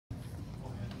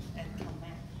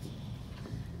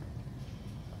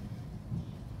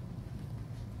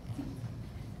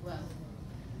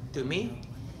to me,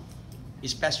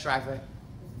 is best driver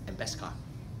and best car.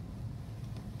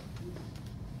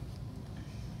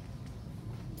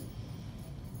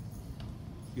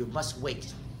 You must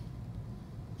wait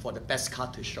for the best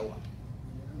car to show up.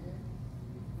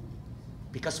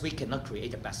 Because we cannot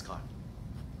create the best car.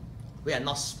 We are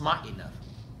not smart enough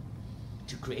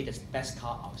to create the best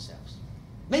car ourselves.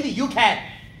 Maybe you can,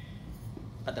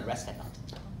 but the rest cannot.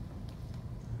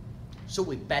 So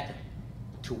we better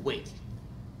to wait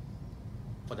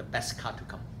for the best car to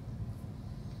come.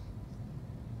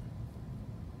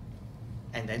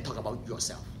 And then talk about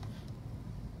yourself.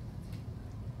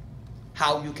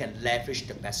 How you can leverage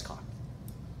the best car.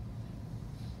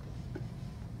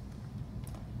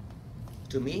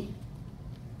 To me,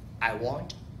 I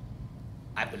want,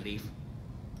 I believe,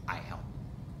 I help.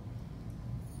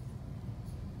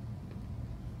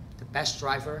 The best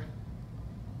driver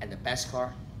and the best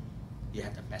car, you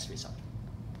have the best result.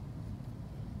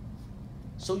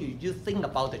 So you think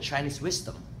about the Chinese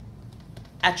wisdom,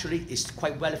 actually it's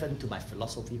quite relevant to my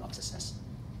philosophy of success.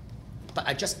 But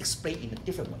I just explain in a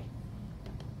different way.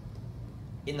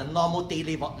 In the normal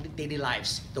daily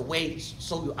lives, the way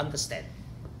so you understand.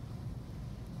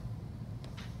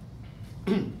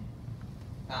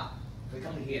 Now, we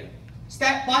come to here.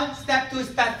 Step 1, step 2,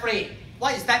 step 3.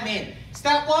 What does that mean?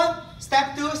 Step 1,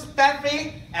 step 2, step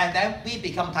 3, and then we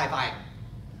become type 5.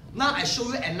 Now I show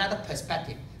you another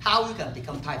perspective. How you can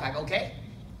become type 5, okay?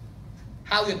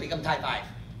 How you become type 5?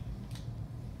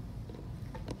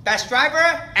 Best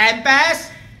driver and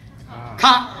best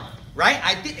car. Right?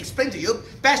 I did explain to you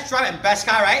best driver and best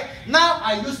car, right? Now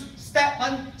I use step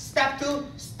 1, step 2,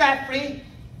 step 3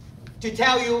 to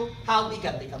tell you how we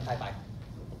can become type 5.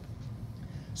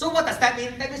 So what does that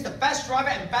mean? That means the best driver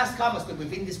and best car must be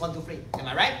within this 1, 2, 3. Am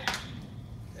I right?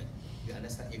 Good. You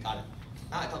understand? You got it.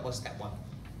 Now I talk about step 1.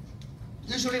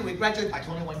 Usually we graduate by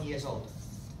 21 years old.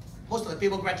 Most of the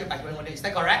people graduate by 21 years. Is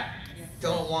that correct? Yeah.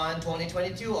 21, 20,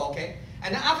 22, okay.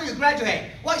 And then after you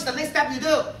graduate, what is the next step you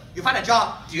do? You find a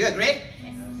job. Do you agree?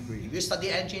 Yes. If you study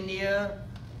engineer,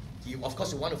 of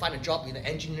course you want to find a job in an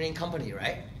engineering company,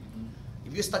 right?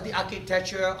 If you study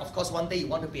architecture, of course one day you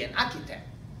want to be an architect.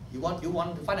 You want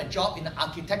to find a job in an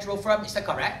architectural firm, is that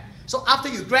correct? So after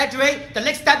you graduate, the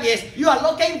next step is you are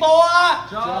looking for a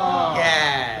job.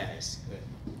 Yes. Good.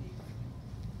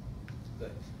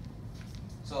 Good.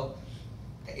 So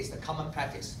that is the common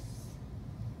practice.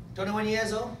 21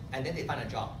 years old, and then they find a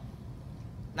job.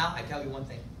 Now I tell you one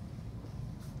thing.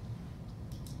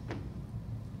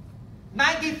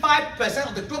 95%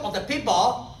 of the group of the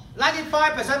people,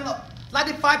 95%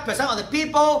 of the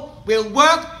people will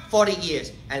work 40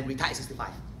 years and retire at 65.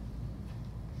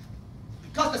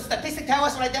 Because the statistics tell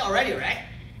us right there already, right?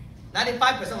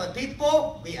 95% of the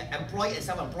people will be employed and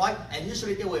self-employed, and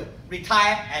usually they will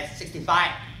retire at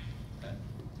 65.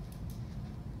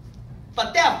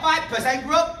 But there are 5%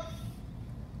 group.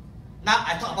 Now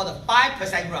I talk about the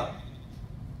 5% group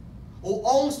who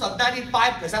owns the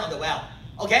 95% of the wealth.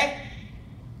 Okay?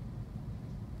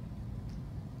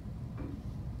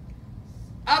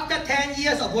 After 10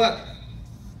 years of work,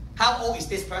 how old is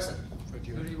this person?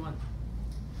 31.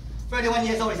 31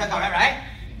 years old, is that correct, right?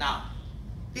 Now,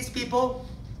 these people,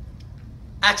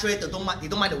 actually they don't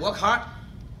mind to work hard.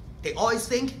 They always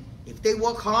think, if they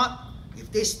work hard,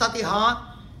 if they study hard,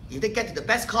 if they get to the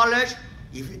best college,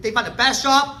 if they find the best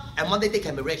job, and one day they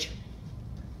can be rich.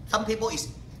 Some people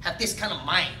have this kind of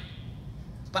mind.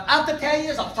 But after 10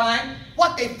 years of time,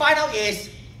 what they find out is,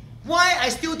 why I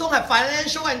still don't have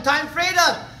financial and time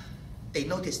freedom? They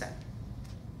notice that.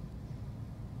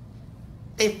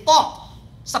 They thought,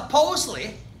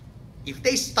 supposedly, if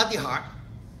they study hard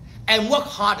and work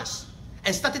hardest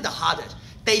and study the hardest,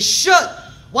 they should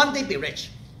one day be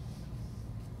rich.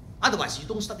 Otherwise, you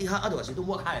don't study hard, otherwise you don't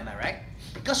work hard, am I right?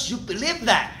 Because you believe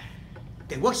that.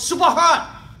 They work super hard.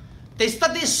 They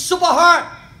study super hard.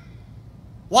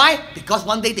 Why? Because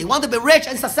one day they want to be rich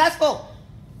and successful.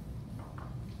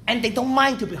 And they don't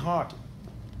mind to be hard.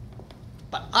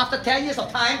 But after 10 years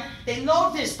of time, they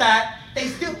notice that they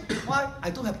still, why? I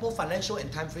don't have both financial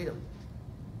and time freedom.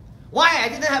 Why I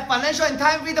didn't have financial and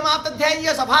time freedom after 10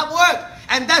 years of hard work?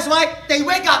 And that's why they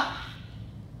wake up.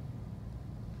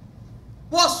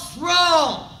 What's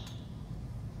wrong?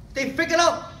 They figured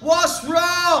out what's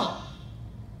wrong.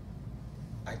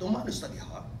 I don't mind to study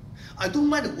hard. I don't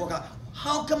mind to work hard.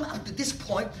 How come up to this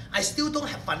point, I still don't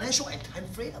have financial and time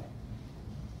freedom?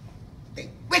 They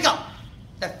wake up.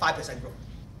 That 5% group.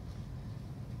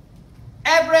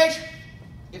 Average,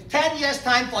 if 10 years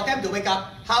time for them to wake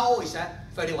up, how old is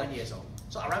that? 31 years old.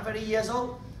 So around 30 years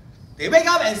old, they wake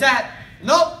up and said,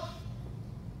 nope,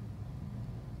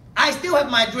 I still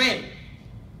have my dream.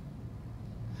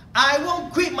 I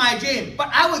won't quit my dream, but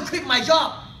I will quit my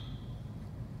job.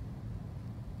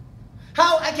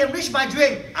 How I can reach my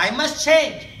dream? I must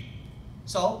change.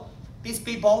 So these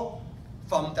people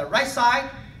from the right side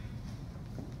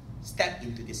step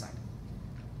into this side.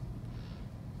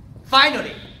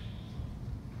 Finally,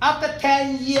 after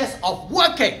 10 years of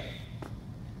working,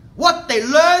 what they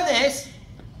learn is,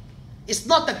 it's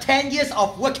not the 10 years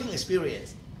of working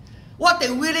experience. What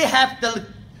they really have,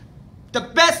 the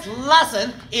best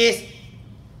lesson is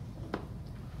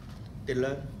they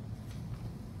learn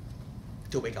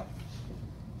to wake up.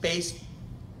 Based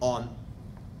on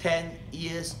 10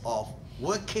 years of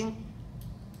working,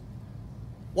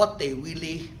 what they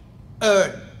really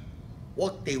earn,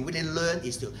 what they really learn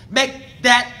is to make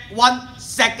that 1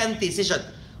 second decision.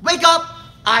 Wake up,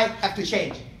 I have to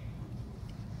change.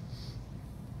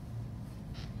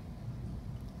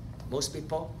 Most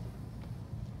people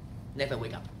never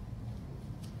wake up.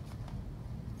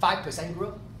 5%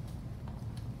 group,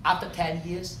 after 10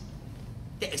 years,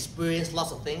 they experience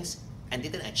lots of things and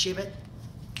didn't achieve it,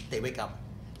 they wake up.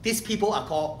 These people are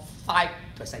called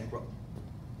 5% group.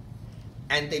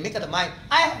 And they make up their mind,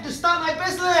 I have to start my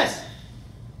business.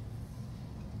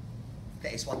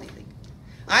 That is what they think.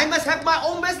 I must have my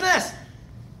own business.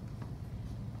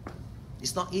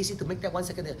 It's not easy to make that 1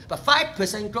 second, but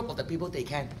 5% group of the people, they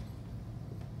can.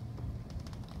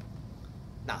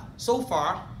 Now, so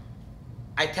far,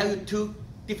 I tell you 2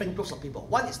 different groups of people.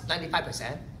 One is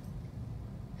 95%,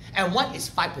 and one is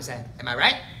 5%. Am I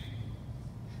right?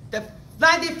 The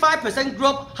 95%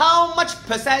 group, how much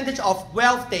percentage of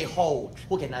wealth they hold?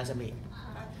 Who can answer me?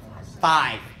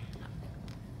 5.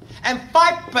 And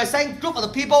 5% group of the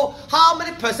people, how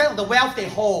many percent of the wealth they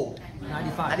hold?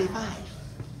 95.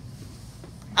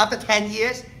 After 10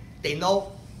 years, they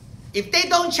know if they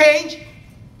don't change,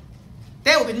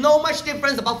 there will be no much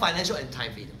difference about financial and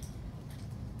time freedom.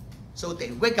 So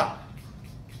they wake up.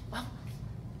 Well,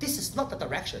 this is not the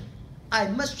direction. I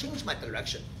must change my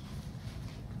direction.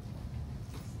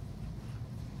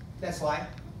 That's why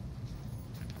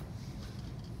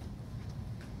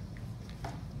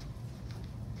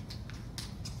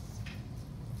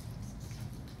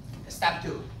step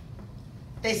 2,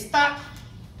 they start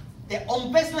their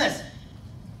own business.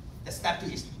 The step 2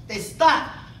 is they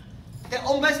start their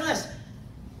own business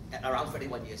at around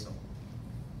 31 years old.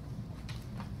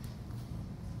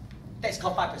 That's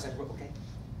called 5% group, okay?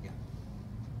 Yeah.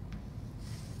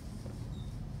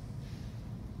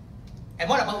 And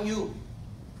what about you?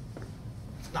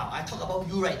 Now, I talk about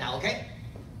you right now, okay?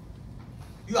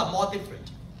 You are more different.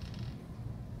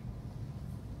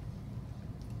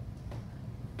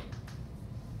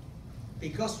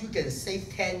 Because you can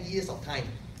save 10 years of time.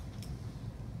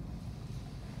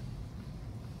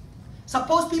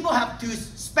 Suppose people have to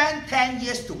spend 10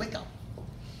 years to wake up.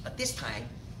 But this time,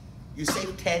 you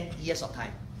save 10 years of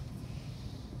time.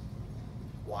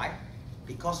 Why?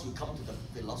 Because you come to the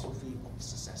philosophy of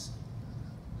success.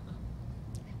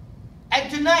 And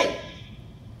tonight,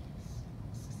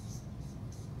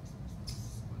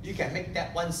 you can make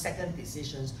that 1 second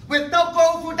decisions without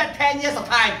going through that 10 years of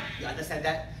time. You understand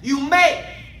that? You may,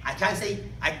 I can't say,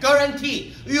 I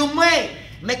guarantee, you may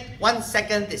make 1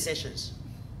 second decisions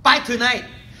by tonight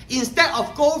instead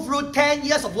of go through 10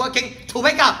 years of working to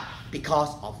wake up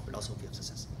because of philosophy of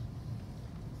success.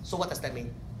 So what does that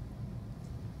mean?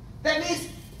 That means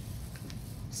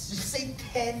you save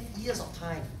 10 years of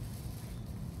time.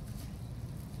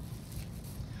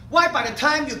 Why by the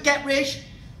time you get rich,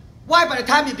 why by the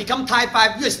time you become type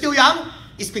 5, you're still young?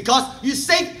 It's because you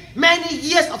save many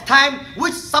years of time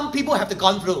which some people have to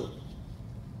gone through.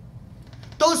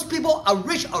 Those people are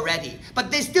rich already,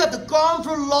 but they still have to go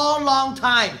through long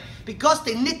time because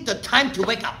they need the time to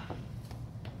wake up.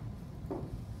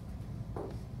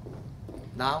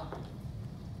 Now,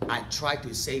 I try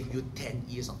to save you 10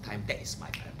 years of time. That is my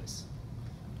purpose.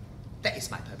 That is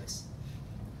my purpose.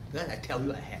 Then I tell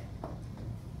you ahead.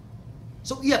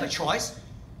 So you have a choice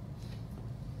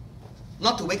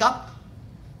not to wake up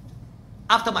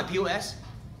after my POS.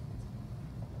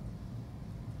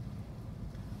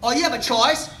 Or you have a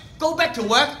choice, go back to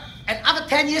work and after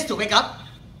 10 years to wake up.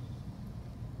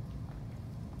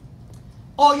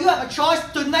 Or you have a choice,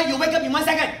 tonight you wake up in 1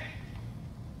 second.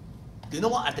 Do you know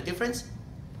what are the difference?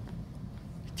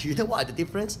 Do you know what are the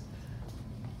difference?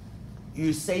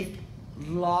 You save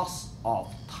lots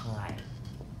of time.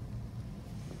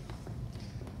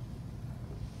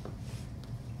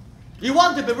 You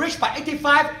want to be rich by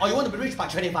 85 or you want to be rich by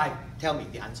 25? Tell me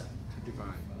the answer. 55.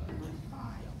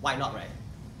 Why not, right?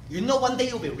 You know one day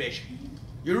you'll be rich.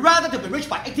 You'd rather to be rich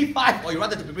by 85 or you'd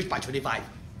rather to be rich by 25?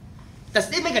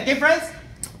 Does it make a difference?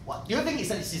 What, do you think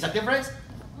it's a difference?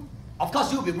 Of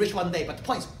course, you will be rich one day, but the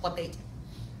point is, what date?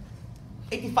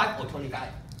 85 or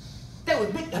 25. That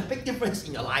would make a big difference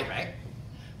in your life, right?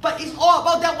 But it's all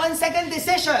about that 1 second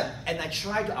decision. And I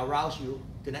try to arouse you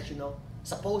to let you know,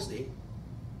 supposedly,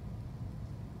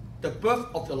 the birth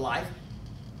of your life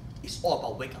is all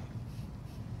about wake up.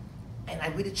 And I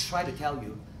really try to tell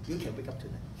you, you can wake up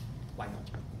tonight. Why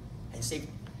not? And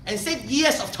save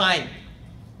years of time.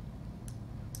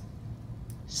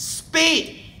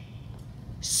 Speed.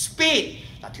 Speed.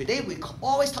 Now today we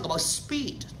always talk about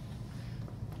speed.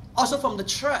 Also from the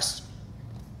trust.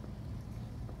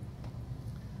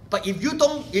 But if you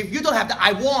don't have the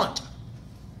I want,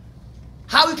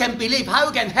 how you can believe, how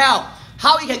you can help,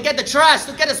 how you can get the trust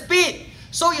to get the speed?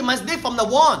 So you must live from the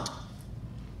want.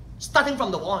 Starting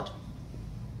from the want.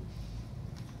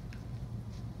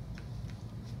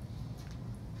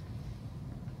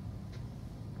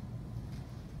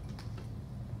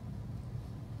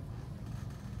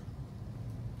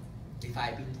 They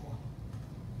快邊個？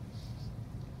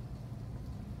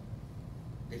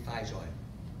你快咗，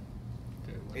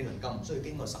你能夠唔需要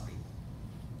經過10年，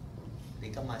你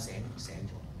今晚醒咗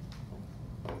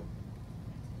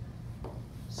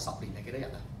，10年係幾多日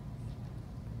啊？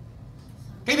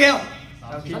機票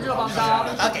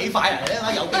3,630，打幾快嚟咧？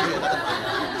有機票就得啦，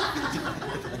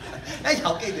一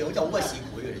有機票好似好鬼市儈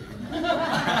嘅你。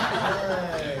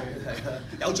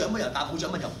有獎品又答，冇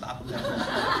獎品又唔答咁樣。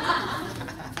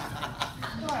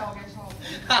都係我嘅錯。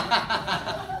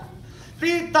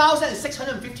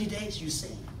3,650 days you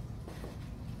save.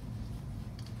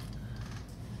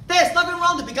 There's nothing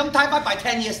wrong to become Thai by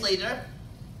 10 years later,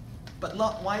 but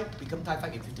not why become Thai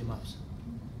in 50 months.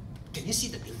 Can you see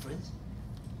the difference?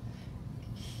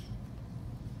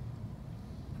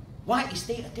 Why is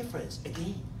there a difference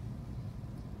again?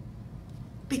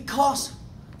 Because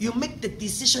you make the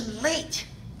decision late.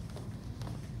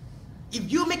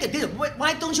 If you make a decision,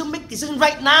 why don't you make decision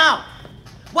right now?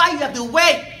 Why you have to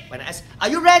wait? When I ask, are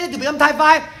you ready to become Thai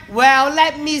 5? Well,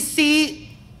 let me see.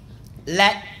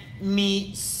 Let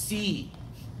me see.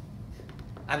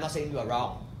 I'm not saying you are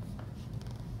wrong.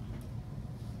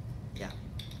 Yeah,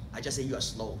 I just say you are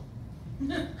slow.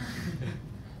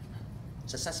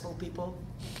 Successful people,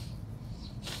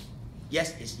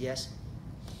 yes is yes,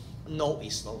 no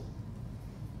is slow.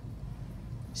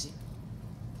 See?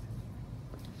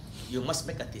 You must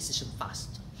make a decision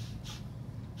fast.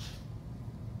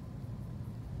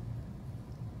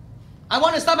 I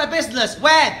want to start my business.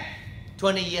 When?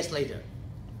 20 years later.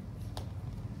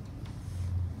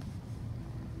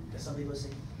 There's some people say,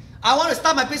 I want to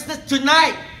start my business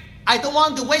tonight. I don't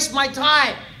want to waste my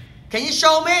time. Can you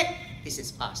show me? This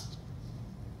is fast.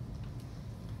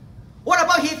 What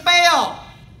about he failed?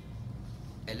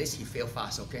 At least he failed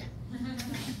fast, okay?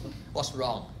 What's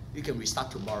wrong? You can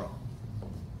restart tomorrow.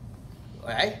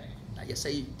 Alright? Now you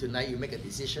say tonight you make a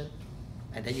decision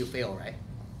and then you fail, right?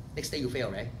 Next day you fail,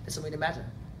 right? Doesn't really matter.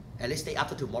 At least day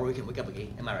after tomorrow you can wake up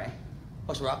again. Am I right?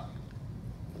 What's wrong?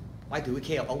 Why do we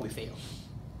care about we fail?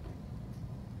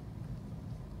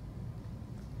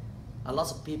 A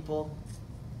lot of people,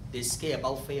 they scare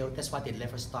about fail. That's why they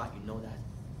never start. You know that?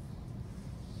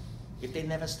 If they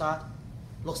never start,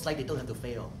 looks like they don't have to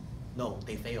fail. No,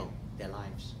 they fail their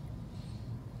lives.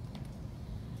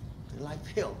 Their life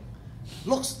fail.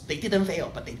 Looks they didn't fail,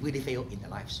 but they really fail in their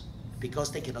lives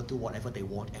because they cannot do whatever they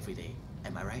want every day.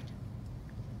 Am I right?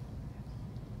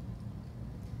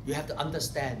 You have to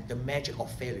understand the magic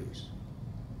of failures.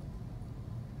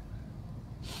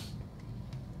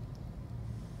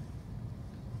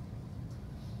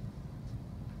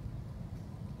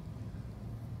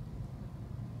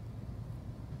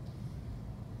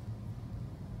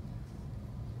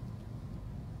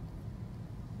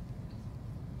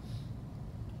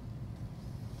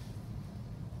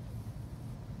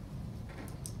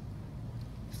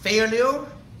 Failure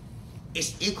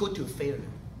is equal to failure.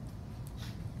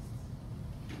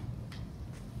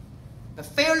 The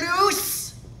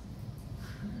failures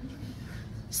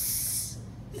is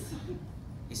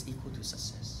equal to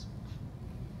success.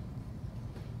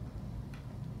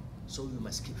 So you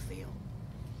must keep fail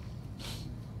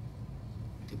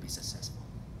to be successful.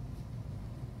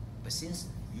 But since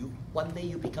one day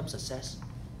you become success,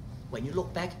 when you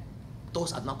look back,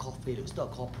 those are not called failures, those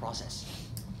are called process.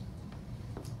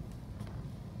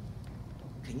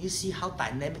 Can you see how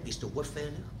dynamic is the word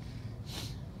failure?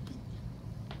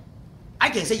 I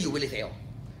can say you really fail.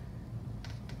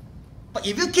 But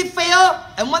if you keep fail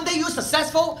and one day you're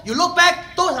successful, you look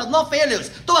back, those are not failures.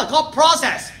 Those are called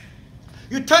process.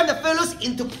 You turn the failures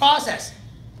into process.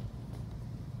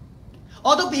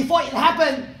 Although before it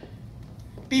happened,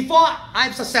 before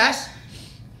I'm success,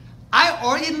 I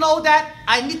already know that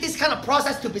I need this kind of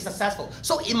process to be successful.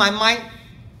 So in my mind,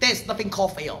 there's nothing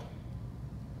called fail.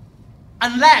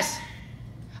 Unless,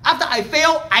 after I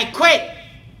fail, I quit.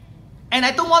 And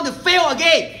I don't want to fail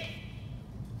again.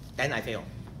 Then I fail.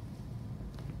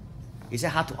 Is it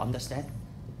hard to understand?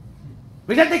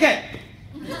 Return ticket!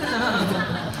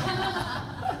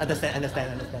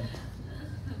 understand.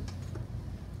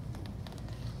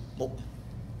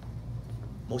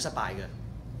 冇失敗嘅，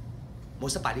冇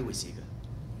失敗呢回事嘅，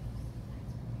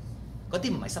嗰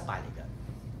啲唔係失敗嚟嘅，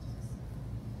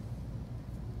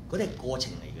嗰啲係過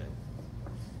程嚟嘅，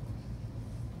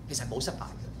其實冇失敗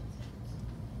嘅。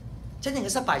真正嘅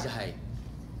失敗就係、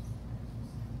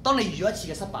當你遇咗一次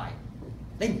嘅失敗，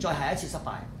你唔再係一次失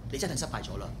敗，你真係失敗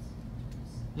咗啦。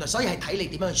嗱，所以係睇你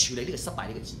點樣去處理呢個失敗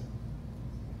呢個字。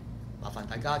麻煩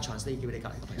大家 translate 叫你隔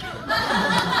離個朋友。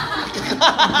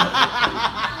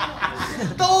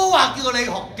都話叫你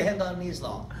學 Cantonese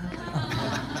咯。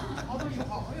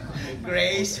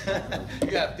Grace,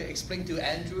 you have to explain to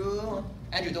Andrew.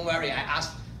 Andrew, don't worry. I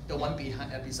asked the one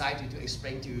beside you to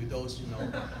explain to those you know.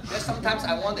 Because sometimes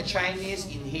I want the Chinese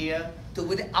in here to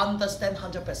really understand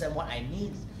 100% what I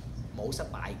mean. 冇失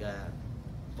敗㗎，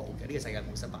冇嘅，呢個世界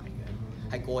冇失敗嘅，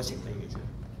係過程嚟嘅啫。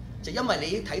就因為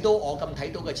你睇到我咁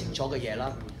睇到嘅清楚嘅嘢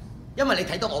啦，因為你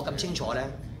睇到我咁清楚咧，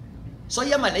所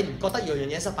以因為你唔覺得樣樣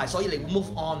嘢失敗，所以你會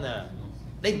move on 啊，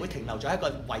你唔會停留咗喺一個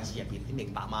位置入邊，你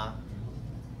明白嗎？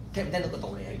聽唔聽到個道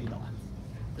理喺邊度啊？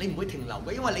你唔會停留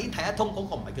嘅，因為你已經睇得通嗰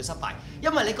個唔係叫失敗，因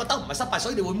為你覺得唔係失敗，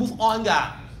所以你會 move on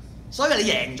㗎，所以你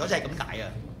贏咗就係咁解啊，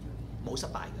冇失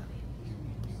敗㗎。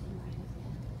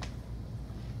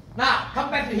Now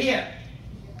come back to here.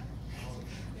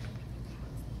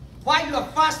 Why you are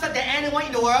faster than anyone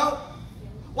in the world?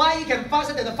 Why you can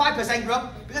faster than the 5% group?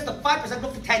 Because the 5%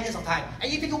 group took 10 years of time.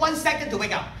 And you take 1 second to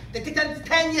wake up. They take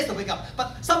 10 years to wake up.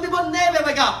 But some people never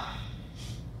wake up.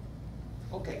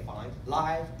 Okay, fine.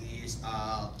 Life is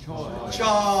a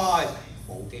choice.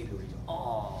 冇機票呢種。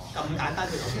哦，咁簡單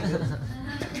嘅機票。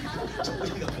做呢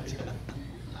個。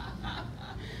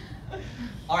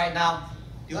Alright now,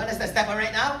 do you understand step one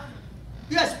right now?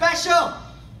 You are special.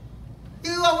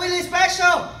 You are really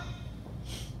special.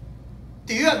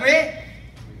 Do you agree?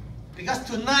 Because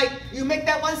tonight you make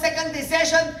that 1 second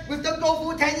decision with the go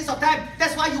through 10 years of time.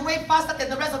 That's why you way faster than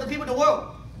the rest of the people in the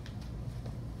world.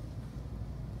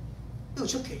 邊度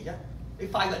出奇啫？你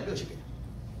快過人邊度出奇？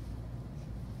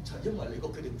就係因為你個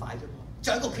決定快啫嘛，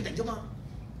就係一個決定啫嘛，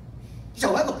就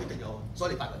係一個決定咗，所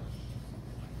以你快過人。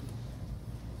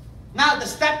Now the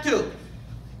step 2.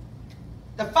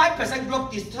 The 5% group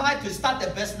decide to start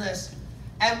their business.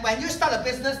 And when you start a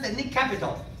business, they need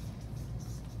capital.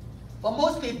 For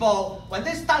most people, when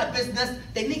they start a business,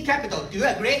 they need capital. Do you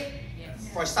agree? Yes.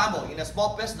 For example, in a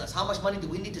small business, how much money do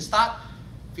we need to start?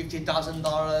 $50,000,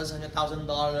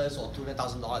 $100,000, or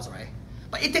 $200,000, right?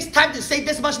 But it takes time to save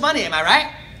this much money, am I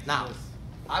right? Now,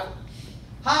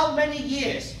 how many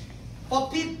years for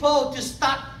people to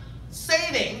start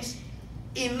savings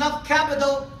enough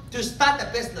capital to start a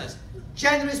business?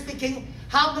 Generally speaking,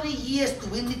 how many years do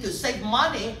we need to save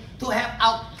money to have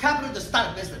our capital to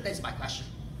start a business? That's my question.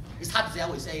 It's hard to say. I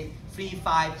would say 3,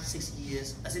 5, 6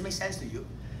 years. Does it make sense to you?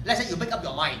 Let's say you make up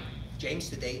your mind, James,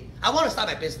 today. I want to start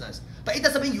my business. But it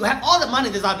doesn't mean you have all the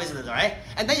money to start a business, all right?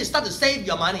 And then you start to save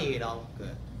your money, you know.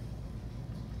 Good.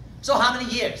 So how many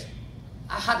years?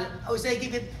 I would say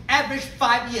give it average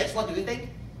 5 years. What do you think?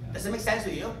 Does it make sense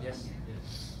to you? Yes.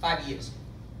 5 years.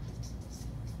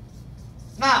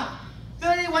 Now,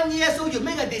 31 years old, you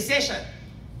make a decision.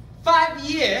 5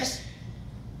 years.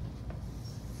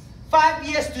 5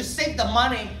 years to save the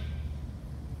money,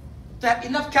 to have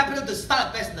enough capital to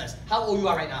start a business. How old you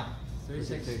are right now?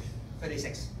 36.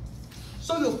 36.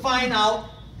 So you find out,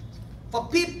 for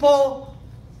people,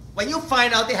 when you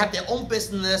find out they have their own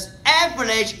business,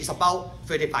 average is about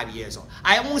 35 years old.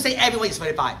 I won't say everyone is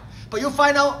 35, but you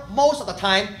find out most of the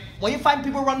time, when you find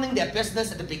people running their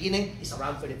business at the beginning, it's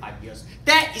around 35 years.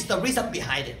 That is the reason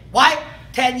behind it. Why?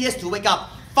 10 years to wake up,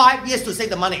 5 years to save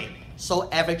the money. So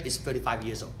average is 35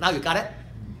 years old. Now you got it?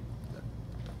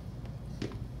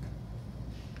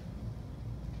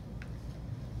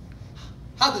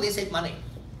 How do they save money?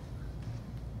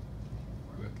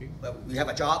 Working. Well, you have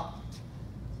a job,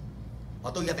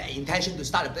 although you have an intention to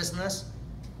start a business,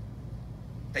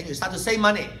 then you start to save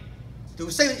money. To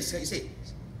save, you see,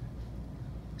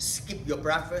 skip your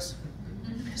breakfast,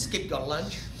 skip your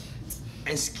lunch,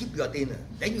 and skip your dinner.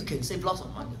 Then you can save lots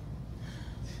of money.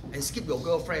 And skip your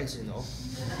girlfriends, you know,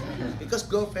 because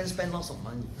girlfriends spend lots of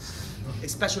money,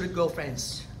 especially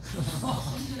girlfriends.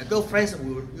 Girlfriends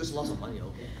will use lots of money,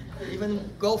 okay? Even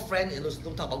girlfriend,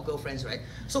 don't talk about girlfriends, right?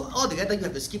 So altogether, you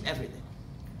have to skip everything.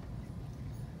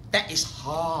 That is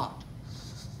hard.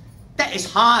 That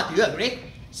is hard, do you agree?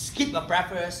 Skip your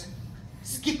breakfast,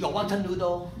 skip your wonton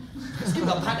noodle, skip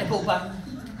your pineapple bun,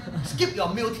 skip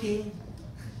your milk tea.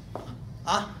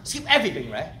 Skip everything,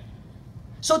 right?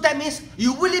 So that means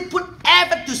you really put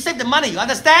effort to save the money, you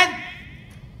understand?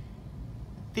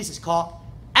 This is called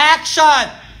action.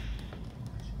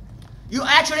 You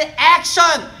actually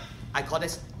action. I call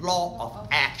this law of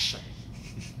action.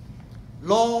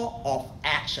 Law of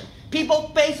action.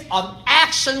 People based on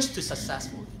actions to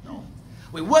successful, you know.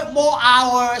 We work more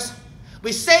hours,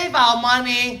 we save our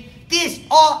money. These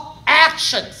are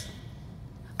actions.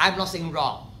 I'm not saying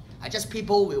wrong. I just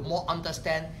people will more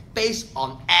understand based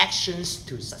on actions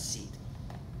to succeed.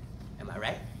 Am I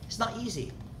right? It's not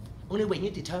easy. Only when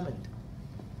you're determined.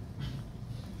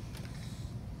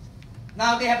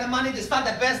 Now they have the money to start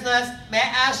the business. May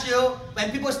I ask you,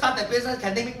 when people start the business,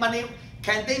 can they make money?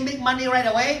 Can they make money right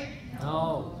away?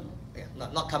 No. Yeah,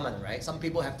 not common, right? Some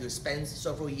people have to spend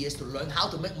several years to learn how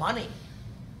to make money.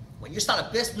 When you start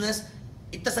a business,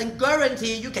 it doesn't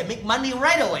guarantee you can make money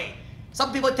right away.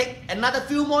 Some people take another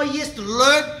few more years to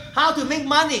learn how to make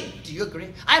money. Do you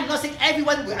agree? I'm not saying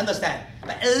everyone will understand,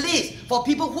 but at least for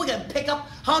people who can pick up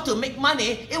how to make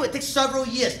money, it will take several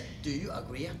years. Do you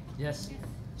agree? Yes.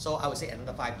 So I would say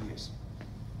another 5 years.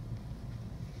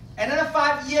 Another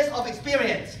 5 years of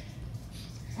experience.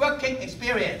 Working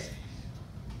experience.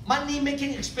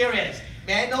 Money-making experience.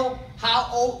 May I know how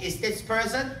old is this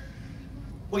person?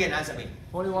 Who can answer me?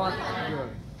 41.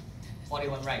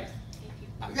 41, right.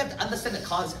 You have to understand the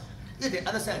concept. You have to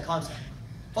understand the concept.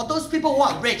 For those people who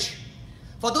are rich,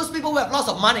 for those people who have lots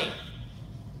of money,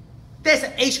 there's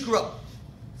an age group.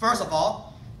 First of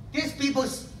all, these people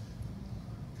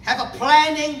have a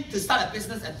planning to start a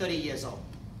business at 30 years old.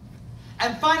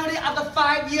 And finally, after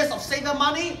 5 years of saving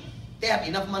money, they have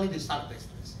enough money to start a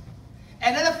business.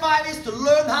 Another 5 years to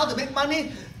learn how to make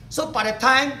money. So by the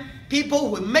time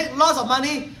people who make lots of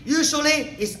money,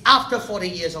 usually is after 40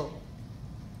 years old.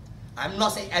 I'm not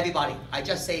saying everybody, I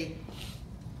just say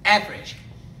average.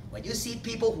 When you see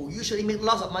people who usually make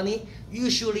lots of money,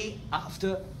 usually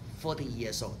after 40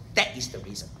 years old. That is the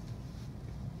reason.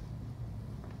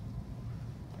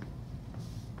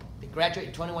 They graduate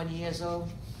at 21 years old,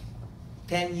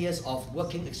 10 years of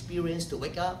working experience to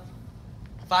wake up,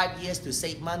 5 years to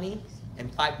save money,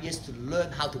 and 5 years to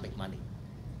learn how to make money.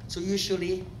 So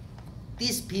usually,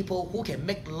 these people who can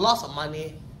make lots of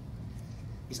money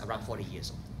is around 40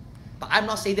 years old. But I'm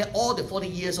not saying that all the 40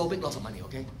 years old make lots of money,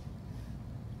 okay?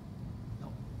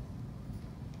 No.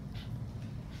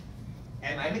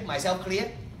 Am I make myself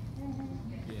clear?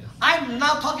 Yes. I'm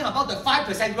now talking about the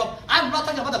 5% group. I'm not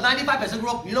talking about the 95%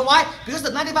 group. You know why? Because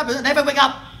the 95% never wake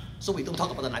up. So we don't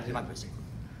talk about the 95% group.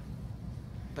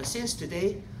 But since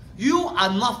today, you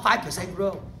are not 5%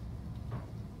 group.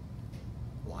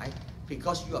 Why?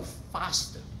 Because you are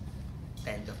faster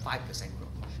than the 5% group.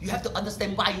 You have to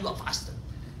understand why you are faster.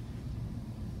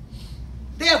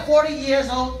 They are 40 years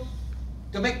old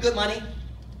to make good money.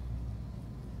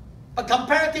 But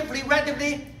comparatively,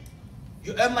 relatively,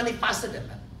 you earn money faster than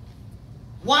them.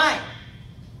 Why?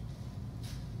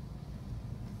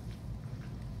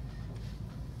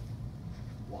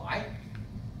 Why?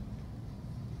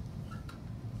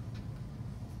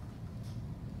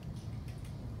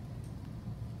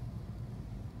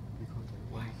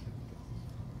 Why?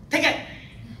 Take it!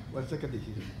 1 second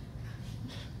decision.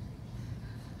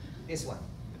 This one.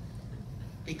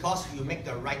 Because you make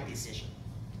the right decision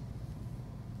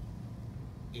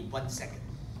in 1 second.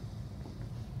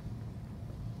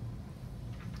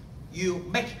 You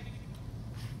make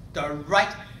the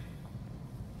right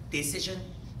decision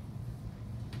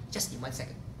just in 1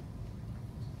 second.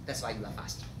 That's why you are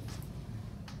faster.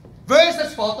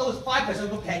 Versus for those 5%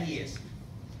 group 10 years.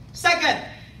 Second,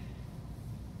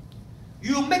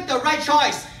 you make the right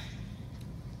choice.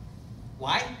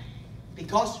 Why?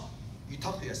 Because you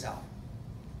talk to yourself.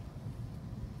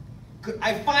 Could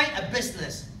I find a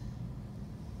business?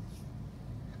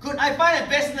 Could I find a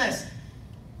business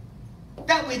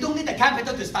that we don't need the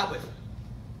capital to start with?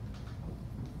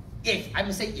 If,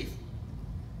 I'm saying if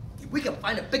we can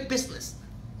find a big business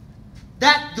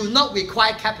that do not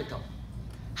require capital,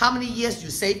 how many years you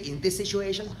save in this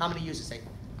situation? How many years you save?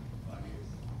 5 years.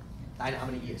 I know how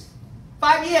many years?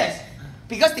 5 years.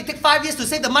 Because they take 5 years to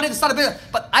save the money to start a business.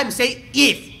 But I'm saying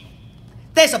if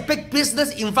there's a big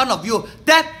business in front of you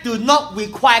that do not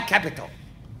require capital.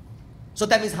 So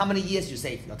that means how many years you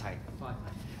save your time? 5.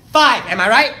 5, am I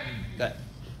right? Good.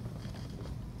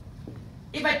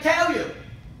 If I tell you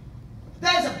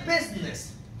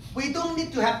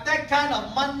need to have that kind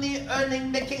of money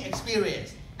earning making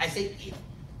experience. I say if.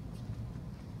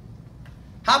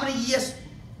 How many years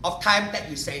of time that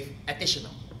you save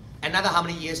additional? Another how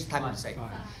many years time you save?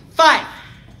 5.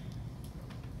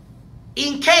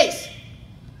 In case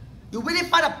you really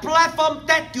find a platform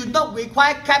that do not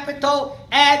require capital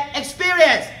and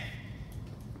experience,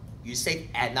 you save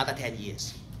another 10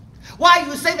 years. Why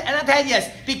you save another 10 years?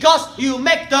 Because you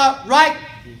make the right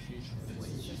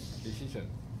Decision.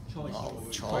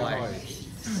 choice.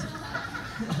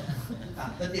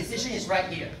 The decision is right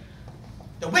here.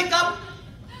 The wake up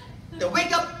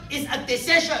is a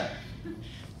decision.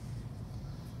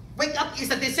 Wake up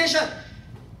is a decision.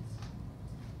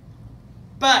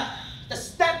 But the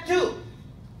step 2,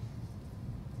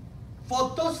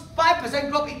 for those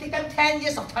 5% growth, it takes them 10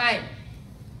 years of time.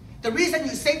 The reason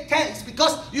you save 10 is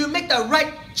because you make the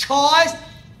right choice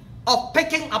of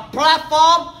picking a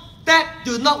platform that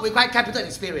do not require capital and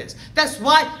experience. That's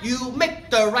why you make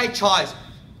the right choice.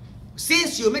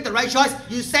 Since you make the right choice,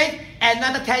 you save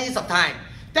another 10 years of time.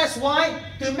 That's why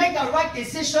to make a right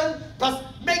decision plus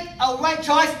make a right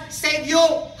choice save you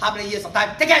how many years of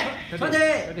time? Take it!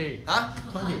 20. Huh?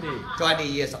 20. 20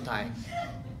 years of time.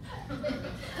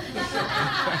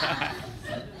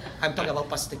 I'm talking about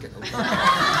bus ticket. Okay?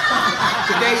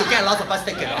 Today you get a lot of bus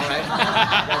ticket, all right?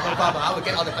 No problem. I will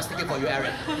get all the bus ticket for you,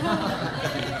 Aaron.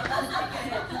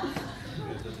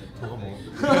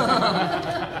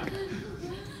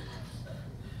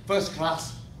 First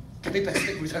class, Cathay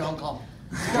Pacific return Hong Kong.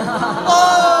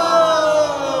 Oh!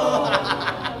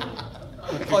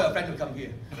 Call your friend to come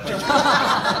here.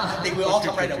 They will all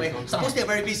come right away. Suppose they're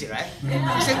very busy, right?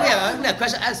 You say, wait a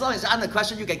question. As long as I'm the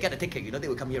question, you can get a ticket. You know, they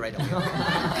will come here right away.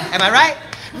 Am I right?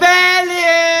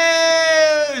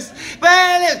 Values!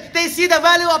 Values! They see the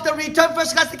value of the return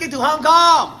first class ticket to Hong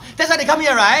Kong. That's why they come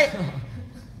here, right?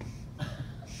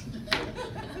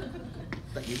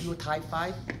 But if you're Type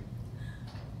 5,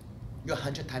 you're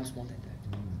 100 times more than that.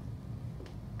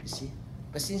 You see?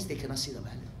 But since they cannot see the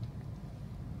value.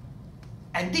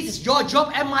 And this is your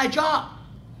job and my job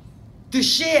to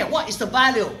share what is the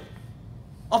value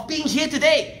of being here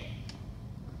today.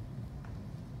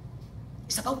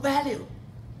 It's about value.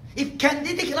 If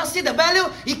they cannot see the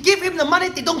value, you give him the money,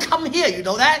 they don't come here, you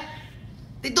know that?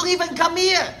 They don't even come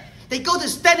here. They go to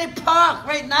Stanley Park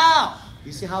right now.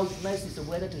 You see how nice is the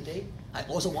weather today? I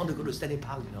also want to go to Stanley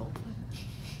Park, you know.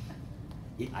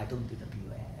 I don't do the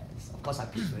POS. Of course, I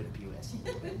prefer the POS.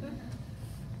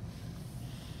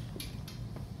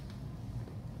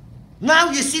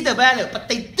 Now you see the value, but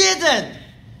they didn't.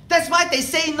 That's why they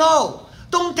say no.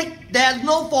 Don't take their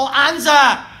no for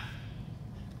answer.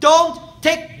 Don't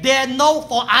take their no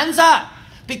for answer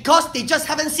because they just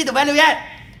haven't seen the value yet.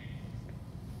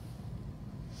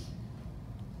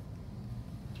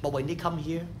 But when they come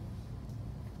here,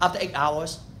 after 8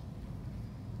 hours,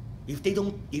 if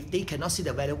they cannot see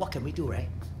the value, what can we do, right?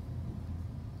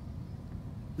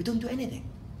 We don't do anything.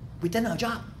 We done our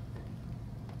job.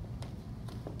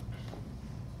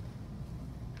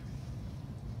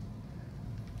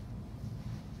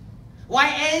 Why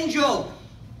Angel?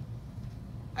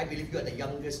 I believe you are the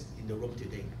youngest in the room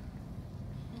today.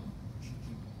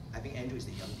 I think Andrew is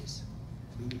the youngest.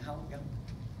 How young?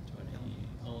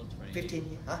 15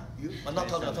 years? Huh? You? I'm not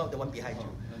talking about the one behind you.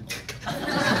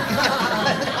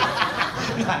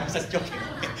 No, I'm just joking.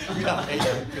 You are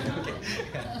Asian. Okay.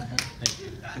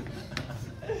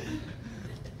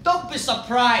 Don't be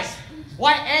surprised.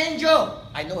 Why Angel?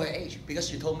 I know her age because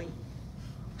she told me.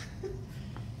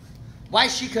 Why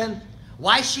she can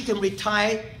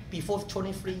retire before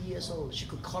 23 years old? She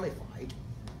could qualify.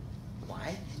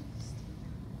 Why?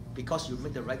 Because you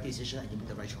make the right decision and you make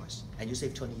the right choice. And you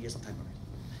save 20 years of time already.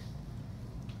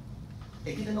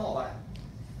 They didn't know about that.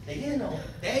 They didn't know.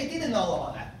 They didn't know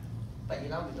about that. But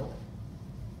now we know.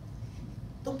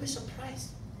 Don't be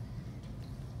surprised.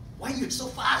 Why are you so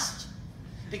fast?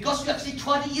 Because you have seen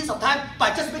 20 years of time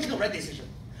by just making the right decision.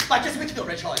 By just making the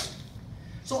right choice.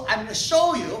 So I'm going to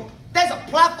show you there's a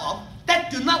platform that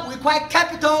do not require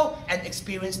capital and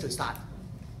experience to start.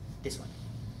 This one.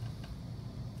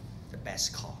 The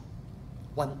best car.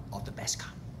 One of the best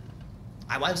car.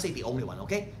 I won't say the only one,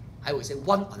 okay? I will say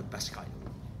one of the best car in the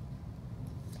world.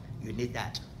 You need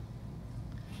that.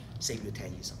 Save you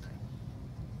 10 years of time.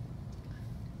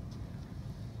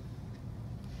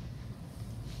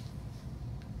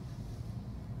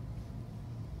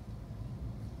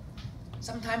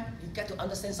 Sometimes you get to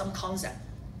understand some concept.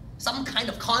 Some kind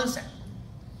of concept.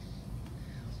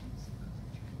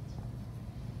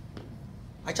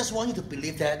 I just want you to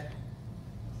believe that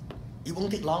it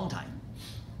won't take a long time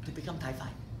to become Type 5.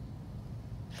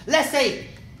 Let's say,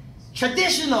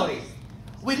 traditionally,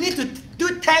 we need to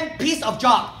do 10 pieces of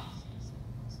job.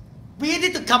 We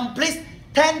need to complete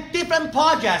 10 different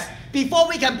projects before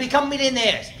we can become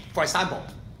millionaires. For example,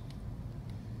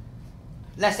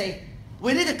 let's say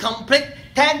we need to complete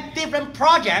 10 different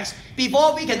projects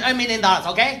before we can earn $1 million,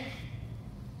 okay?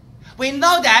 We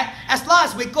know that as long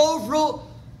as we go through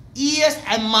years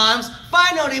and months,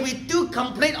 finally we do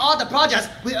complete all the projects,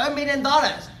 we earn $1 million.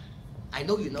 I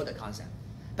know you know the concept,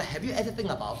 but have you ever think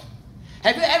about,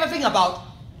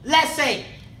 let's say,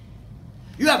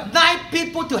 you have 9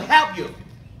 people to help you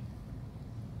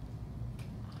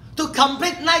to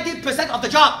complete 90% of the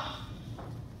job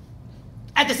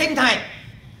at the same time.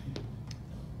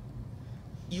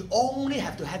 You only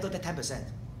have to handle the 10%.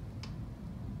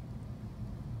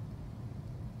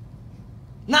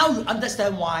 Now you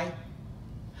understand why.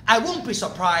 I won't be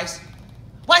surprised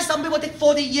why some people take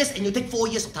 40 years and you take 4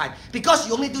 years of time. Because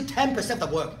you only do 10% of the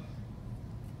work.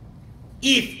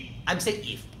 If, I'm saying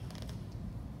if,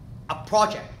 a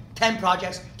project, 10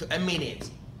 projects to earn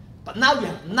millions. But now you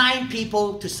have 9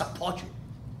 people to support you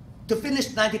to finish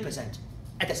 90%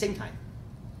 at the same time.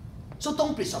 So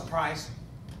don't be surprised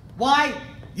why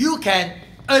you can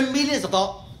earn millions of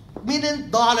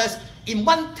dollars in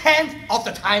 1/10 of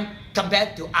the time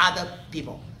compared to other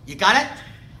people. You got it?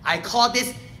 I call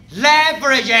this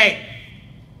leveraging.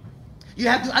 You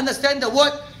have to understand the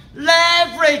word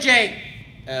leveraging.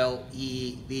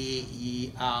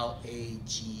 Leveragin.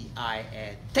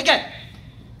 Take it.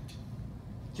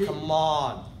 Come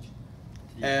on.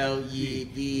 Leveragin.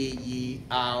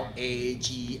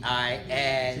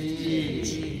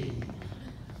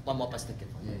 One more bus ticket.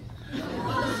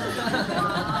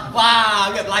 Wow,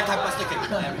 we have lifetime bus ticket.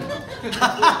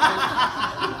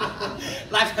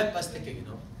 Lifetime bus ticket, you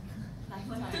know.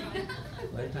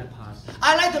 Lifetime pass.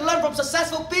 I like to learn from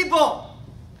successful people.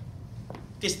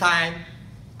 This time,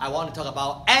 I want to talk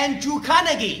about Andrew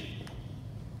Carnegie.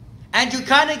 Andrew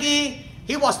Carnegie,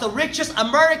 he was the richest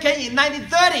American in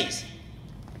 1930s.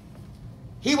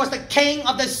 He was the king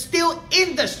of the steel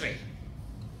industry.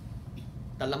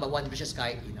 The #1 richest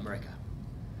guy in America.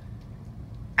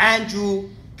 Andrew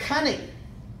Carnegie.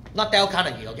 Not Dale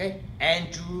Carnegie, okay?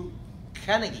 Andrew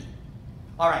Carnegie.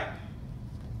 Alright.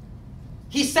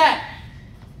 He said,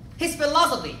 his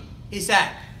philosophy, he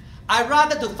said, I'd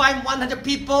rather to find 100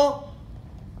 people,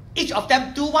 each of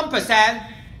them do 1%,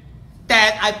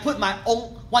 than I put my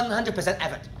own 100%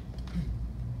 effort.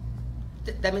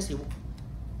 That means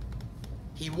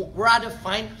he would rather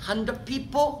find 100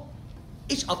 people,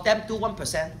 each of them do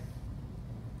 1%,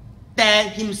 than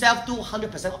himself do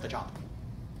 100% of the job.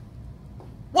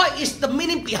 What is the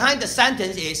meaning behind the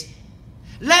sentence is,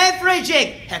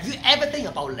 leveraging. Have you ever think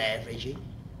about leveraging?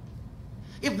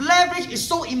 If leverage is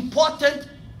so important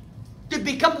to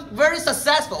become very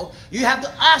successful, you have to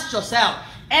ask yourself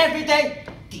every day,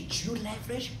 did you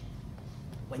leverage?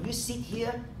 When you sit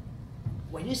here,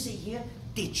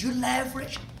 did you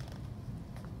leverage?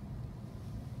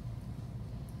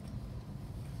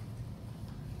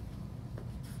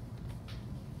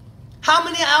 How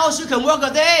many hours you can work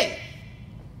a day?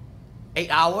 8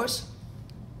 hours?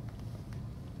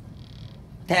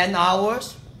 10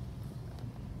 hours?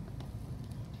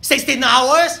 16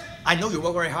 hours? I know you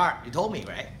work very hard. You told me,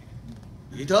 right?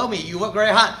 You told me you work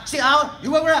very hard. 6 hours?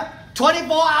 You work very hard.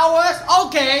 24 hours?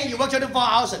 Okay, you work 24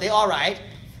 hours a day, all right.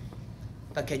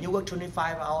 But can you work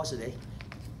 25 hours a day?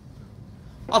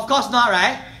 Of course not,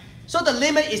 right? So the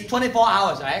limit is 24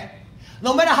 hours, right?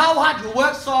 No matter how hard you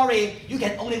work, sorry, you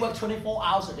can only work 24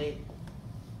 hours a day.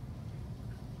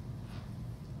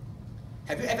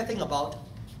 Have you ever think about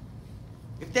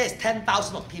if there's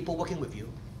 10,000 of people working with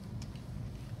you,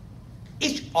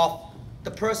 each of the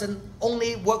person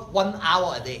only work 1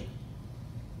 hour a day.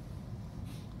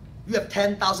 You have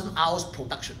 10,000 hours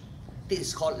production. This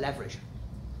is called leverage.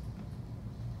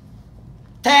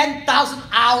 10,000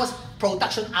 hours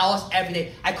production hours every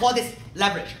day. I call this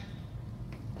leverage.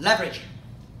 Leverage.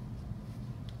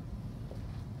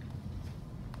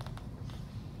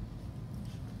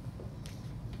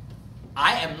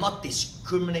 I am not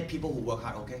discriminate people who work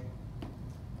hard, okay?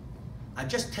 I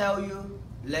just tell you,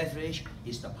 leverage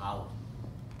is the power.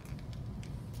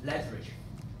 Leverage.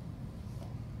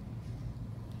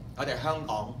 我哋香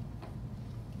港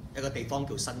有個地方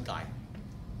叫新界，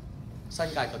新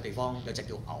界個地方有隻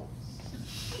叫牛，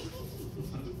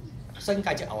新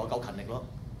界隻牛夠勤力咯。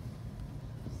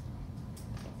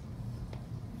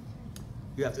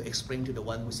You have to explain to the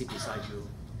one who sit beside you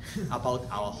about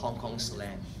our Hong Kong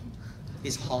slang.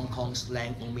 This Hong Kong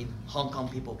slang only Hong Kong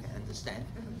people can understand.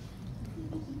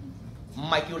 唔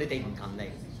係叫你哋唔勤力，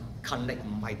勤力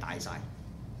唔係大晒。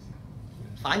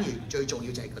反而最重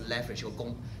要就係個 leverage 個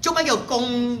槓，中文叫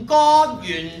槓桿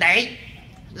原理。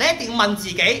你一定要問自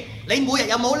己，你每日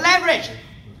有冇 leverage？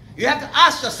 You have to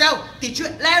ask yourself, did you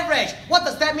leverage? What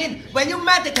does that mean? When you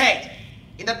meditate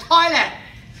in the toilet,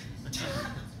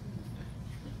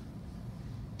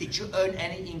 did you earn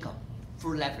any income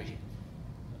through leveraging?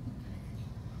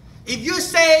 If you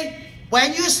say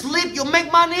when you sleep you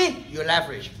make money, you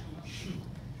leverage.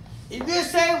 If you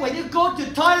say when you go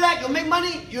to toilet you make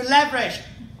money, you leverage.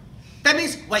 That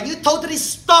means when you totally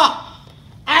stop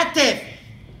active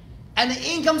and the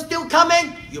income still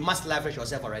coming, you must leverage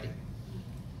yourself already.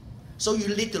 So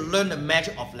you need to learn the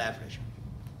magic of leverage.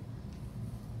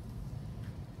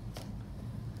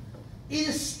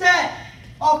 Instead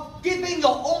of giving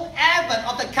your own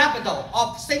effort of the capital,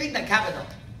 of saving the capital,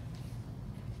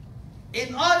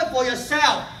 in order for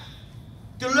yourself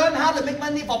to learn how to make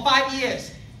money for 5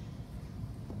 years,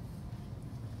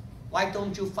 why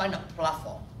don't you find a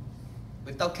platform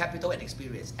without capital and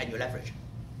experience and you leverage?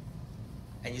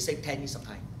 And you save 10 years of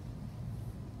time.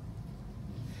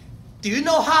 Do you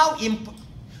know how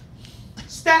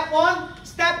step 1,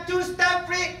 step 2, step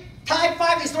 3, type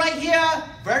 5 is right here,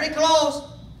 very close,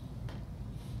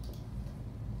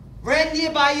 very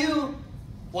nearby you.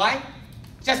 Why?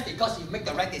 Just because you make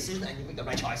the right decision and you make the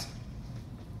right choice.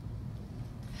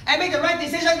 And make the right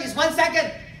decision is 1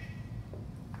 second.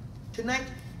 Tonight,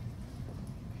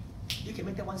 you can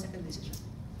make that 1 second decision.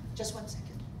 Just 1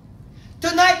 second.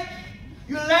 Tonight,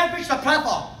 you leverage the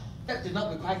platform that do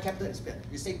not require capital experience.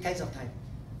 You save tens of time.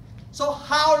 So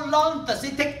how long does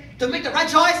it take to make the right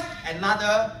choice?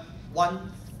 Another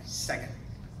 1 second.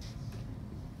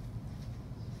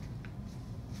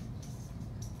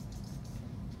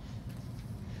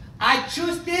 I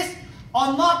choose this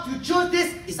or not to choose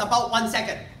this is about 1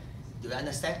 second. Do you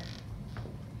understand?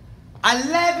 I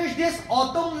leverage this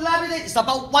or don't leverage it is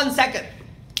about 1 second.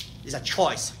 It's a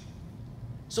choice.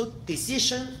 So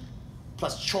decision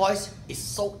plus choice is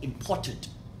so important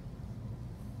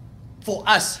for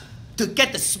us to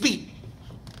get the speed.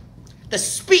 The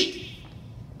speed.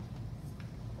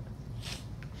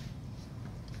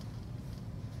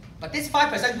 But this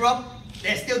 5% growth,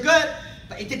 they're still good,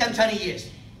 but it took them 20 years.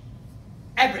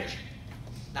 Average.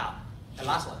 Now, the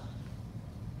last one.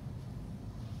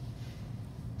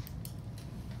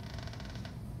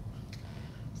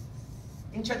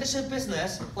 In traditional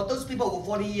business, for those people who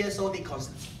are 40 years old,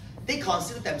 they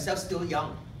consider themselves still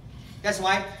young. That's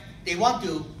why they want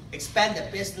to expand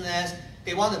their business,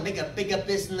 they want to make a bigger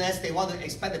business, they want to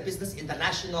expand the business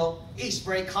international. It's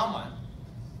very common.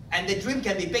 And the dream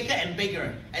can be bigger and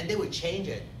bigger, and they will change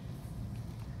it.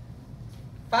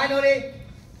 Finally,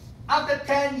 after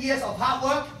 10 years of hard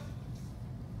work,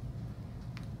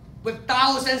 with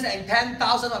thousands and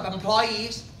 10,000 of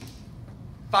employees,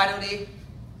 finally,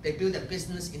 they build a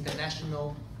business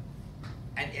international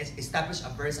and establish a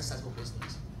very successful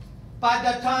business. By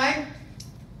the time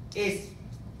is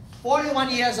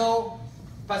 41 years old,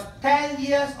 plus 10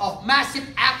 years of massive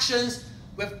actions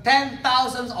with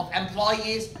 10,000 of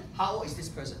employees, how old is this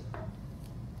person?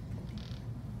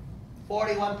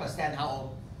 41%, how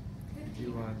old?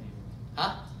 51.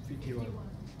 Huh? 51.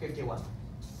 51.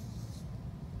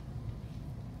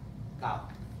 Now,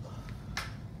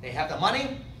 they have the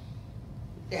money,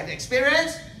 they have the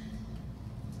experience,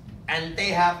 and they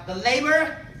have the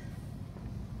labor,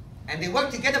 and they work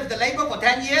together with the labor for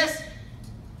 10 years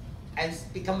and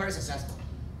become very successful.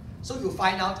 So you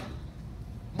find out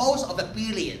most of the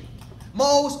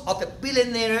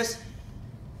billionaires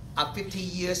are 50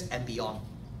 years and beyond.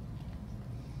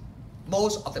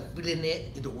 Most of the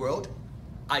billionaires in the world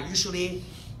are usually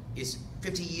is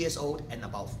 50 years old and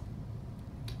above,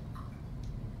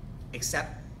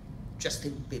 except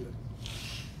Justin Bieber.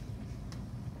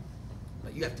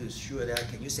 But you have to ensure that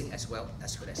can you sing as well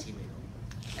as good as him, you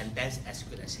know, and dance as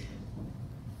good as him.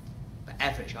 But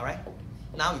average, all right?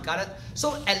 Now you got it.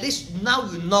 So at least now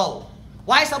you know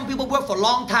why some people work for a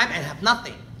long time and have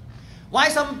nothing. Why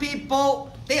some people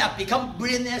they have become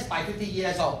billionaires by 50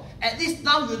 years old. At least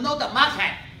now you know the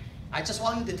market. I just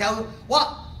want you to tell you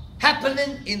what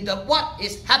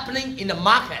is happening in the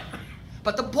market.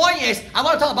 But the point is, I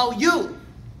want to talk about you.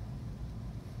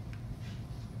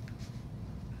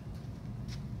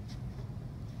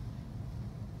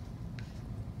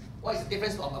 What is the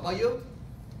difference about you?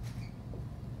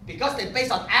 Because they're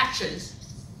based on actions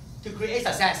to create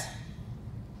success.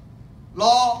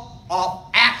 Law of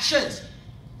actions.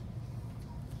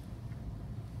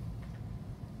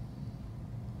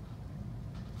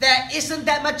 There isn't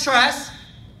that much trust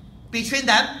between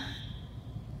them,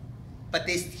 but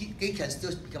they can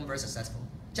still become very successful.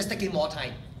 Just taking more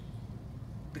time.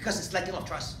 Because it's lacking of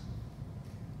trust.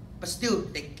 but still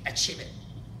they achieve it.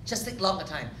 Just take longer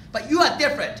time. But you are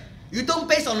different. You don't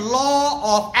base on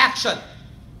law of action.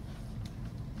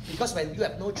 Because when you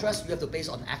have no trust, you have to base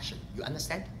on action. You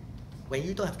understand? When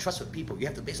you don't have trust with people, you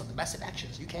have to base on the massive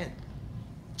actions. You can.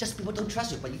 Just people don't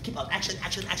trust you, but you keep on action.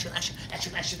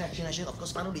 Of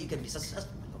course, finally you can be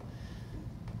successful.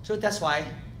 So that's why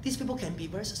these people can be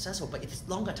very successful, but it's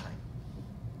longer time.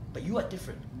 But you are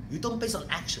different. You don't base on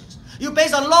actions. You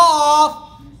base on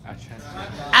law of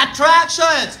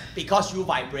attractions, because you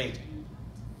vibrate.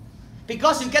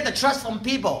 Because you get the trust from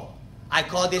people. I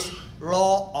call this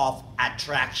law of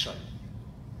attraction.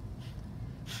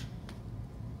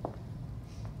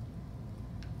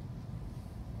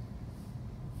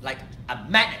 Like a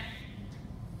magnet.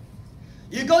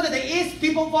 You go to the east,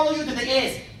 people follow you to the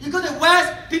east. You go to the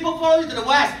west, people follow you to the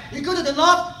west. You go to the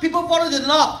north, people follow you to the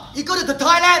north. You go to the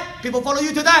toilet, people follow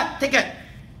you to the ticket.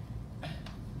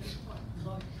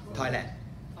 Toilet.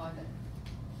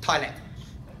 Toilet.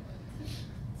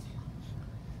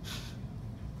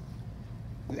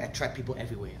 You attract people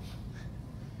everywhere.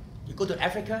 You go to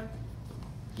Africa,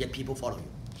 yet people follow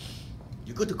you.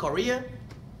 You go to Korea,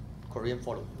 Korean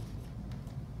follow you.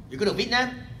 You go to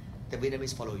Vietnam, the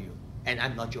Vietnamese follow you. And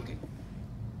I'm not joking.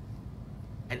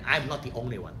 And I'm not the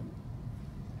only one.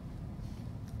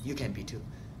 You can be too.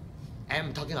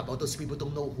 I'm talking about those people who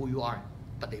don't know who you are,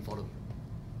 but they follow you.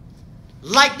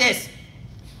 Like this.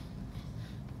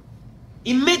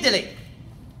 Immediately.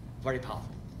 Very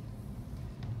powerful.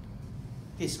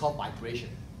 This is called vibration.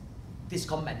 This is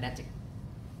called magnetic.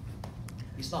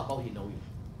 It's not about he know you.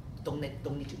 Don't need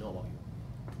to know about you.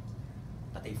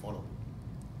 But they follow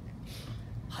you.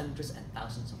 Hundreds and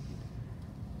thousands of people.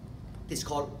 This is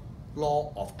called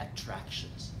law of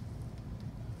attractions.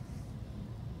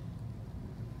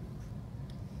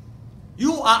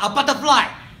 You are a butterfly.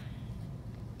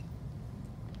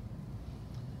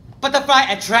 Butterfly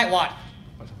attract what?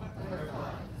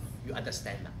 You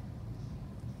understand now?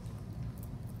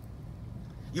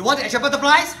 You want to attract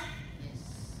butterflies?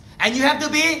 Yes. And you have to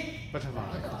be? Butterfly.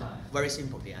 Very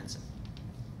simple, the answer.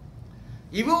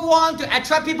 If you want to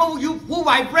attract people who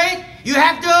vibrate, you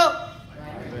have to?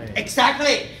 Vibrate.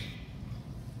 Exactly.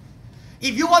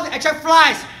 If you want to attract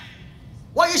flies,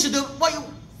 what you should do?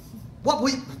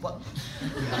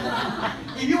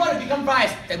 If you want to become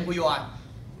flies, then who you are?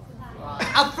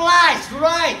 Flies,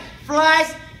 right?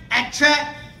 Flies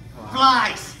attract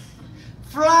flies.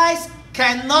 Flies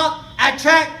cannot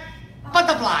attract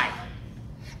butterfly,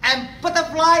 and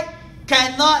butterfly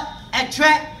cannot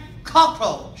attract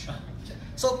cockroach.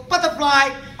 So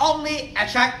butterfly only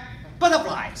attract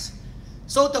butterflies.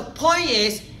 So the point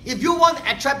is, if you want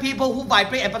to attract people who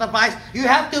vibrate at butterflies, you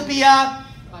have to be a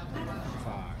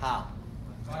butterfly. How?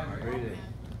 Vibrating.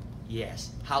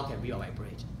 Yes. How can we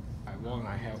vibrate? I want,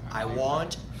 I have. I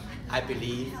want, I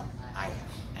believe, I have,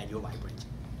 and you vibrate.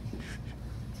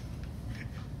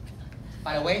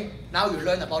 By the way, now you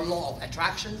learn about law of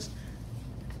attractions.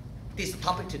 This is the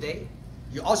topic today.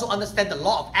 You also understand the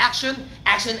law of action.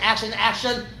 Action, action,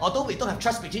 action. Although we don't have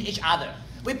trust between each other.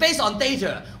 We base on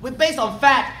data. We base on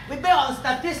fact. We base on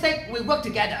statistics. We work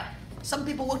together. Some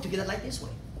people work together like this way.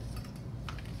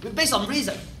 We base on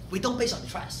reason. We don't base on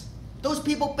trust. Those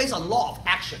people base on law of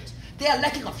actions. They are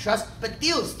lacking of trust, but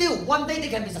still, one day they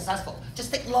can be successful.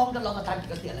 Just take longer time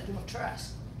because they are lacking of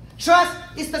trust. Trust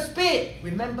is the speed.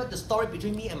 Remember the story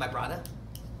between me and my brother?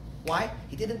 Why?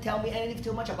 He didn't tell me anything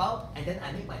too much about, and then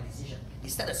I make my decision.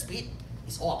 Instead of speed,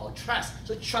 it's all about trust.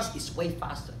 So trust is way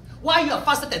faster. Why you are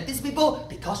faster than these people?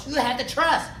 Because you have the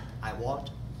trust. I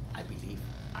want, I believe,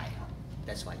 I have.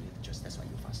 That's why you trust. That's why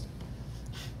you're faster.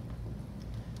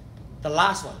 The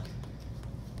last one.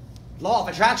 Law of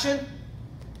attraction,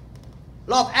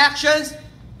 law of actions,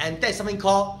 and there's something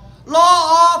called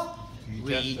law of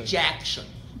rejection.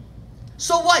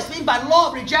 So what is meant by law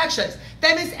of rejections?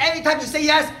 That means every time you say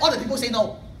yes, all the people say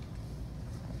no.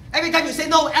 Every time you say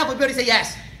no, everybody say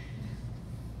yes.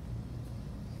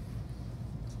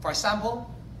 For example,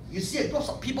 you see a group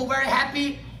of people very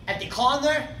happy at the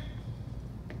corner,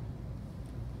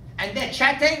 and they're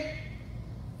chatting,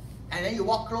 and then you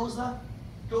walk close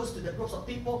to the groups of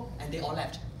people, and they all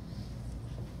left.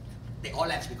 They all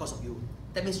left because of you.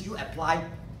 That means you apply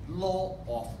law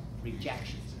of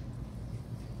rejection.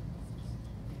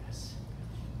 Yes.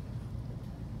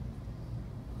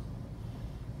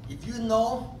 If you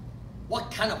know what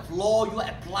kind of law you are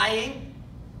applying,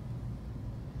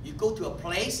 you go to a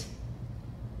place,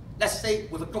 let's say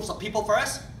with a group of people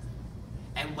first,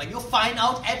 and when you find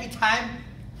out every time,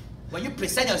 when you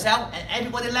present yourself and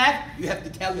everybody left, you have to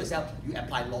tell yourself you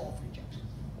apply law of rejection.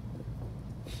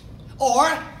 Or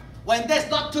when there's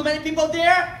not too many people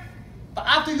there, But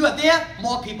after you are there,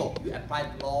 more people. You apply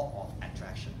law of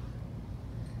attraction.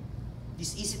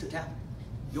 It's easy to tell.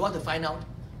 You want to find out?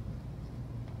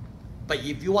 But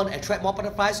if you want to attract more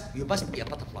butterflies, you must be a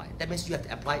butterfly. That means you have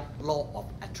to apply law of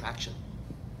attraction.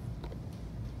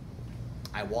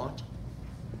 I want,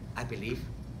 I believe,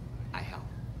 I help.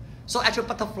 So actually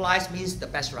butterflies means the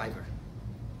best driver.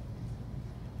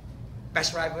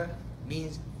 Best driver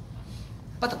means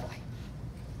butterfly.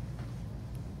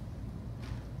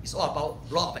 It's all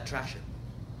about law of attraction.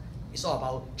 It's all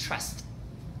about trust.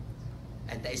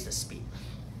 And that is the speed.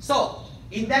 So,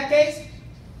 in that case,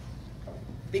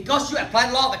 because you apply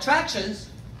law of attractions,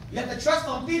 you have the trust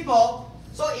from people,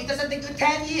 so it doesn't take you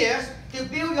 10 years to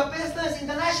build your business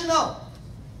international.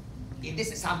 In this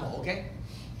example, okay?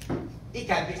 It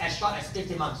can be as short as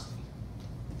 50 months.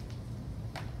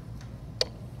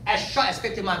 As short as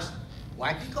 50 months.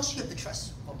 Why? Because you have the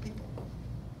trust from people.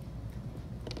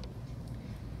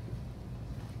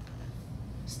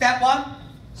 Step 1,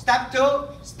 step 2,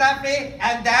 step 3,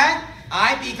 and then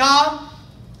I become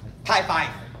type 5.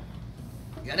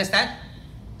 You understand?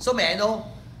 So may I know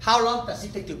how long does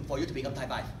it take for you to become type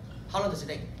 5? How long does it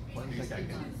take? 1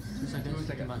 second. 2 seconds,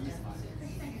 50 months.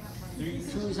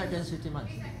 2 seconds, 50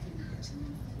 months.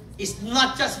 It's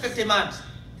not just 50 months.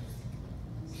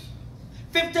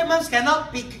 50 months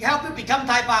cannot help you become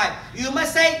type 5. You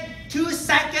must say 2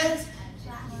 seconds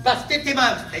plus 50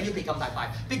 months, then you become type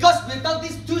 5. Because without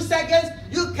these 2 seconds,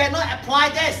 you cannot apply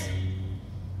this.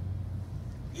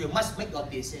 You must make your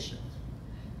decision.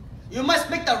 You must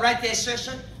make the right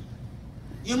decision.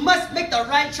 You must make the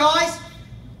right choice.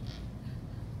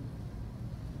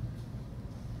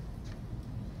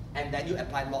 And then you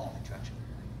apply law of attraction.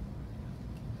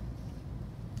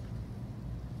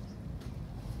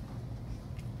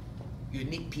 You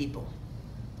need people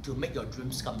to make your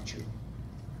dreams come true.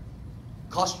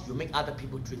 Because you make other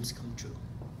people's dreams come true.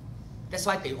 That's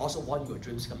why they also want your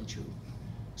dreams come true.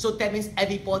 So that means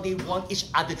everybody wants each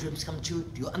other's dreams come true.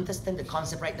 Do you understand the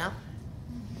concept right now?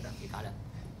 No, you got it.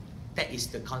 That is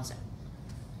the concept.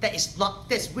 That's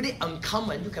really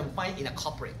uncommon you can find in a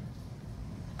corporate.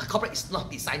 A corporate is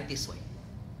not designed this way.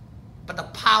 But the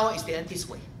power is there this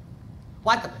way.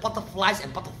 Why the butterflies,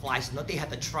 they have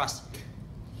the trust.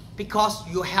 Because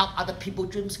you help other people's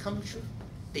dreams come true.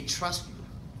 They trust you.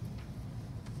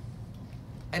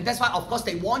 And that's why, of course,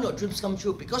 they want your dreams come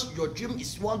true, because your dream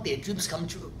is want their dreams come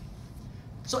true.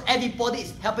 So everybody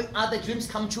is helping other dreams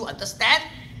come true, understand?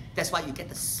 That's why you get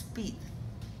the speed.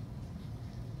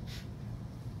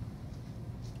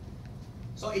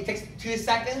 So it takes 2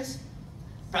 seconds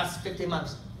plus 50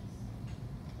 months.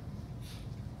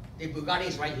 The Bugatti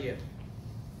is right here.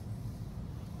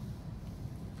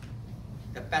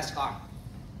 The best car.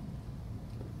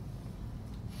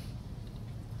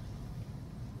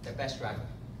 The best driver.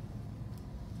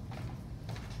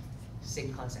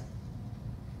 Same concept.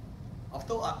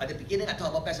 Although at the beginning I talked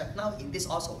about best driver, now in this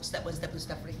also, step 1, step 2,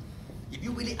 step 3. If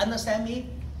you really understand me,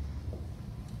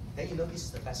 then you know this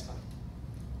is the best car.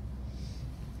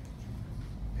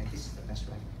 And this is the best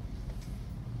driver.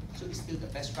 So it's still the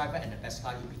best driver and the best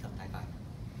car, you become type 5.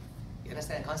 You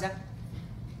understand the concept?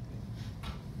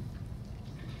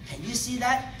 Can you see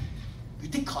that? You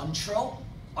take control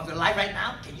of your life right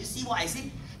now. Can you see what I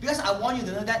see? Because I want you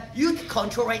to know that you take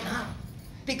control right now.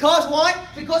 Because why?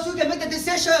 Because you can make the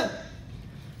decision.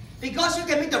 Because you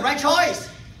can make the right choice.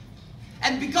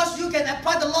 And because you can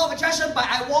apply the law of attraction by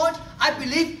I want, I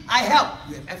believe, I help.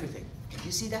 You have everything. Can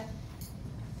you see that?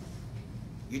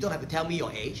 You don't have to tell me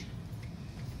your age.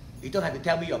 You don't have to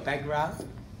tell me your background.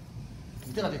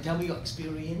 You don't have to tell me your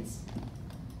experience.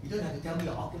 You don't have to tell me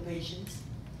your occupations.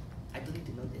 I don't need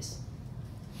to know this.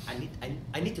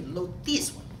 I need to know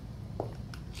this one.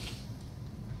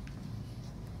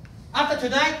 After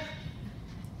tonight,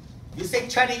 you save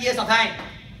 20 years of time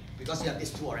because you have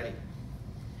these two already.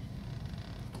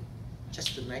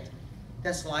 Just tonight.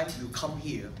 That's why you come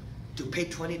here to pay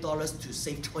 $20 to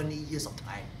save 20 years of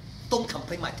time. Don't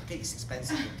complain my ticket is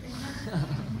expensive. Okay?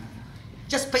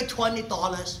 Just pay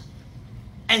 $20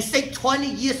 and save 20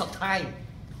 years of time.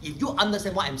 If you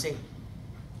understand what I'm saying.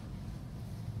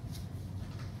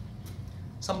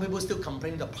 Some people still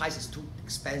complain the price is too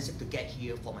expensive to get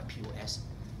here for my POS.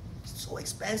 It's so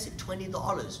expensive, $20, you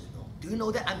know. Do you know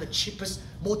that I'm the cheapest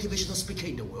motivational speaker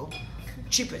in the world?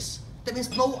 Cheapest. That means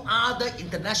no other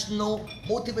international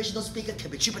motivational speaker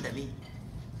can be cheaper than me.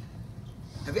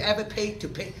 Have you ever paid to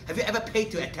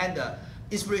attend the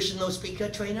inspirational speaker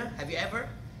trainer? Have you ever?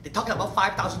 They're talking about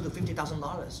 $5,000 to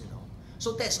 $50,000, you know.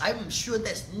 So I'm sure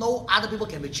there's no other people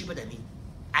can be cheaper than me.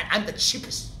 And I'm the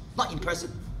cheapest, not in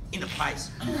person, in the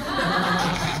price.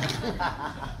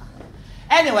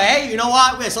 Anyway, you know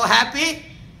what? We're so happy.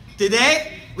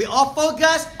 Today, we all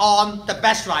focus on the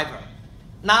best driver.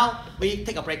 Now, we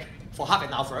take a break for half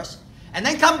an hour first. And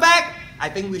then come back. I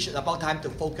think we should about time to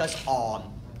focus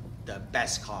on the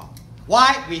best car.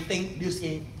 Why? We think Liu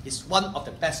is one of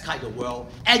the best car in the world.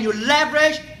 And you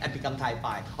leverage and become Type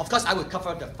 5. Of course, I will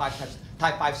cover the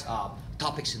Type 5's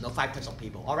topics, 5 types of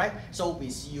people. Alright? So we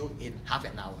see you in half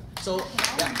an hour. So,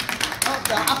 yeah.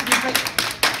 After the break,